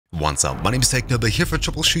What's up, my name is TechNoba here for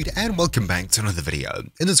Troubleshoot and welcome back to another video.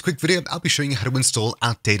 In this quick video, I'll be showing you how to install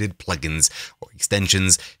outdated plugins or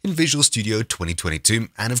extensions in Visual Studio 2022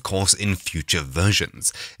 and of course in future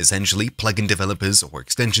versions. Essentially, plugin developers or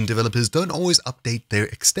extension developers don't always update their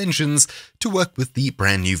extensions to work with the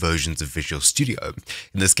brand new versions of Visual Studio.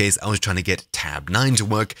 In this case, I was trying to get tab 9 to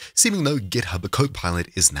work, seeming though GitHub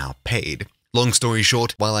Copilot is now paid. Long story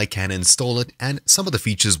short, while I can install it and some of the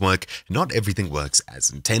features work, not everything works as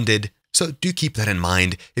intended. So do keep that in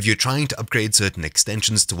mind. If you're trying to upgrade certain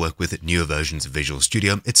extensions to work with newer versions of Visual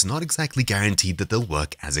Studio, it's not exactly guaranteed that they'll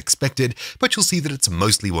work as expected, but you'll see that it's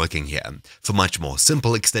mostly working here. For much more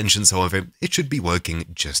simple extensions, however, it should be working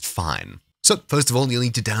just fine. So first of all, you'll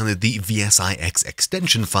need to download the VSIX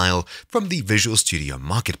Extension file from the Visual Studio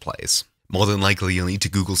Marketplace. More than likely, you'll need to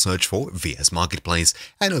Google search for VS Marketplace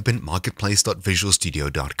and open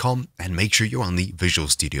marketplace.visualstudio.com and make sure you're on the Visual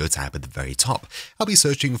Studio tab at the very top. I'll be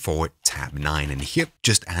searching for tab 9 in here,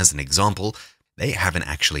 just as an example. They haven't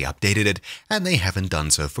actually updated it, and they haven't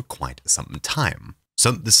done so for quite some time.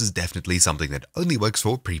 So this is definitely something that only works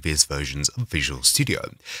for previous versions of Visual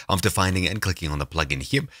Studio. After finding and clicking on the plugin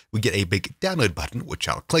here, we get a big download button, which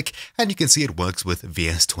I'll click, and you can see it works with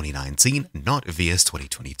VS 2019, not VS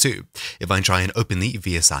 2022. If I try and open the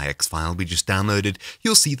VSIX file we just downloaded,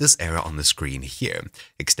 you'll see this error on the screen here.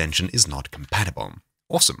 Extension is not compatible.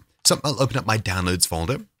 Awesome. So I'll open up my downloads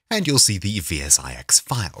folder, and you'll see the VSIX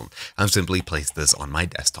file. I've simply placed this on my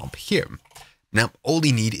desktop here. Now, all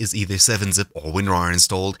you need is either 7-zip or WinRAR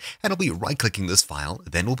installed, and I'll be right-clicking this file,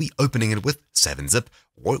 then we'll be opening it with 7-zip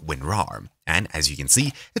or WinRAR. And as you can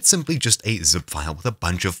see, it's simply just a zip file with a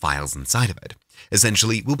bunch of files inside of it.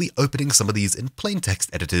 Essentially, we'll be opening some of these in plain text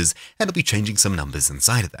editors, and I'll be changing some numbers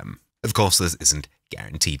inside of them. Of course, this isn't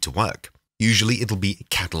guaranteed to work. Usually it'll be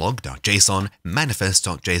catalog.json,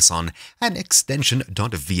 manifest.json, and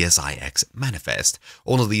extension.vsix manifest.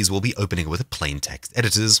 All of these will be opening with plain text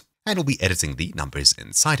editors, and we'll be editing the numbers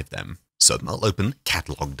inside of them. So I'll open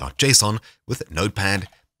catalog.json with Notepad,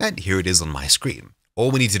 and here it is on my screen.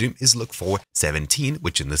 All we need to do is look for 17,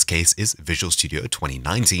 which in this case is Visual Studio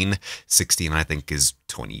 2019, 16 I think is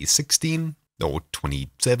 2016, or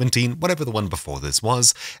 2017, whatever the one before this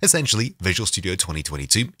was. Essentially, Visual Studio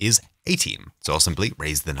 2022 is 18, so I'll simply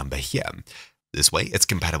raise the number here. This way, it's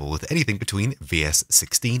compatible with anything between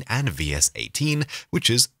VS16 and VS18, which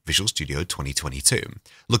is Visual Studio 2022.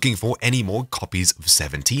 Looking for any more copies of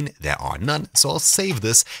 17, there are none, so I'll save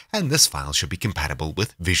this, and this file should be compatible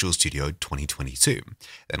with Visual Studio 2022.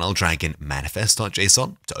 Then I'll drag in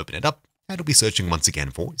manifest.json to open it up, and I'll be searching once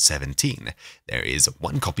again for 17. There is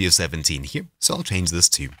one copy of 17 here, so I'll change this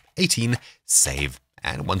to 18, save.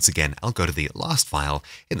 And once again, I'll go to the last file,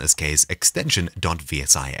 in this case,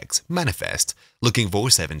 extension.vsix manifest. Looking for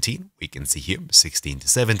 17, we can see here 16 to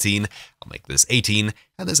 17. I'll make this 18,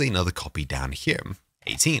 and there's another copy down here,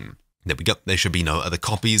 18. There we go, there should be no other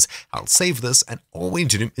copies. I'll save this, and all we need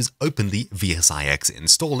to do is open the VSIX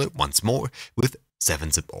installer once more with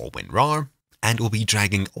 7-zip or WinRAR. And we'll be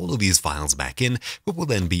dragging all of these files back in, but we'll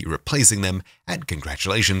then be replacing them, and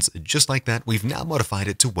congratulations, just like that, we've now modified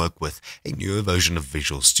it to work with a newer version of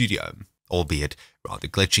Visual Studio, albeit rather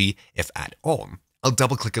glitchy, if at all. I'll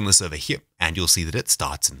double-click on this over here, and you'll see that it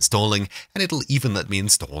starts installing, and it'll even let me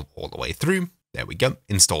install all the way through. There we go,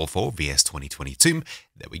 install for VS 2022,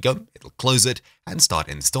 there we go, it'll close it, and start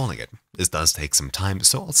installing it. This does take some time,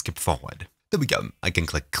 so I'll skip forward. There we go, I can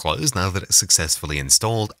click close now that it's successfully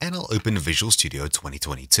installed, and I'll open Visual Studio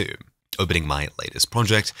 2022. Opening my latest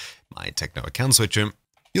project, my Techno account switcher,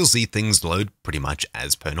 you'll see things load pretty much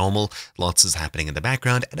as per normal, lots is happening in the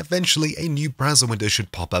background, and eventually a new browser window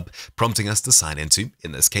should pop up, prompting us to sign into,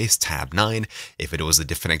 in this case, tab 9. If it was a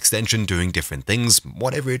different extension doing different things,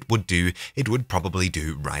 whatever it would do, it would probably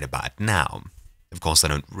do right about now. Of course, I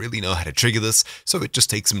don't really know how to trigger this, so it just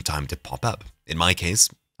takes some time to pop up. In my case,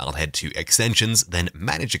 I'll head to Extensions, then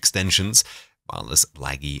Manage Extensions, while this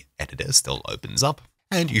laggy editor still opens up.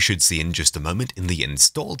 And you should see in just a moment in the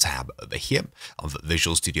Install tab over here of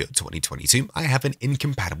Visual Studio 2022, I have an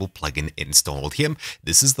incompatible plugin installed here.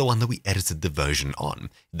 This is the one that we edited the version on.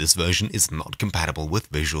 This version is not compatible with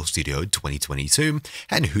Visual Studio 2022,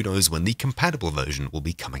 and who knows when the compatible version will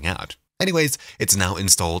be coming out. Anyways, it's now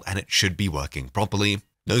installed and it should be working properly.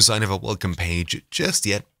 No sign of a welcome page just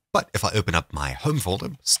yet. But if I open up my home folder,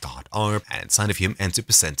 start ARP, and sign of him, enter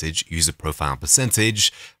percentage, user profile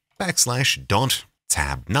percentage, /dot,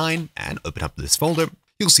 tab 9, and open up this folder,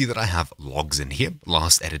 you'll see that I have logs in here,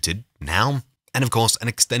 last edited now, and of course an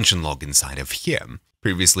extension log inside of here.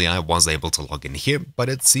 Previously, I was able to log in here, but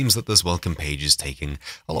it seems that this welcome page is taking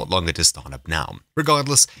a lot longer to start up now.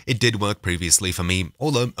 Regardless, it did work previously for me,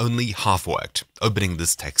 although only half worked. Opening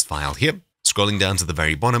this text file here, scrolling down to the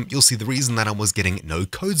very bottom, you'll see the reason that I was getting no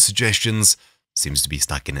code suggestions, seems to be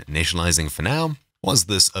stuck in initializing for now, was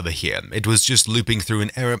this over here. It was just looping through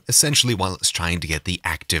an error essentially while it's trying to get the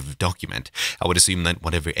active document. I would assume that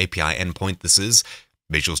whatever API endpoint this is,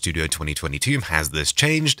 Visual Studio 2022 has this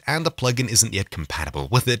changed and the plugin isn't yet compatible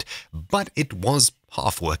with it, but it was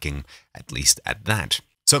half working, at least at that.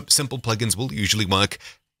 So simple plugins will usually work.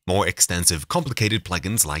 More extensive, complicated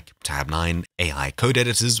plugins like Tab 9, AI code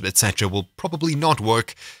editors, etc. will probably not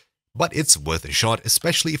work, but it's worth a shot,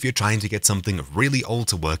 especially if you're trying to get something really old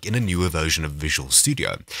to work in a newer version of Visual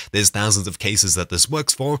Studio. There's thousands of cases that this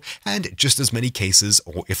works for, and just as many cases,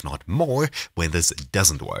 or if not more, where this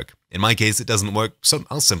doesn't work. In my case, it doesn't work, so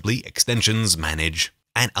I'll simply extensions, manage,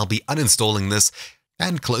 and I'll be uninstalling this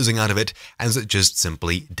and closing out of it, as it just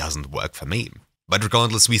simply doesn't work for me. But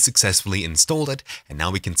regardless, we successfully installed it, and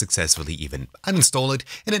now we can successfully even uninstall it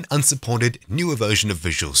in an unsupported newer version of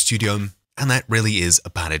Visual Studio. And that really is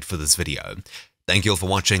about it for this video. Thank you all for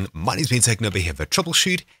watching. My name's been taken over here for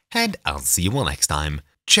Troubleshoot, and I'll see you all next time.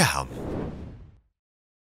 Ciao.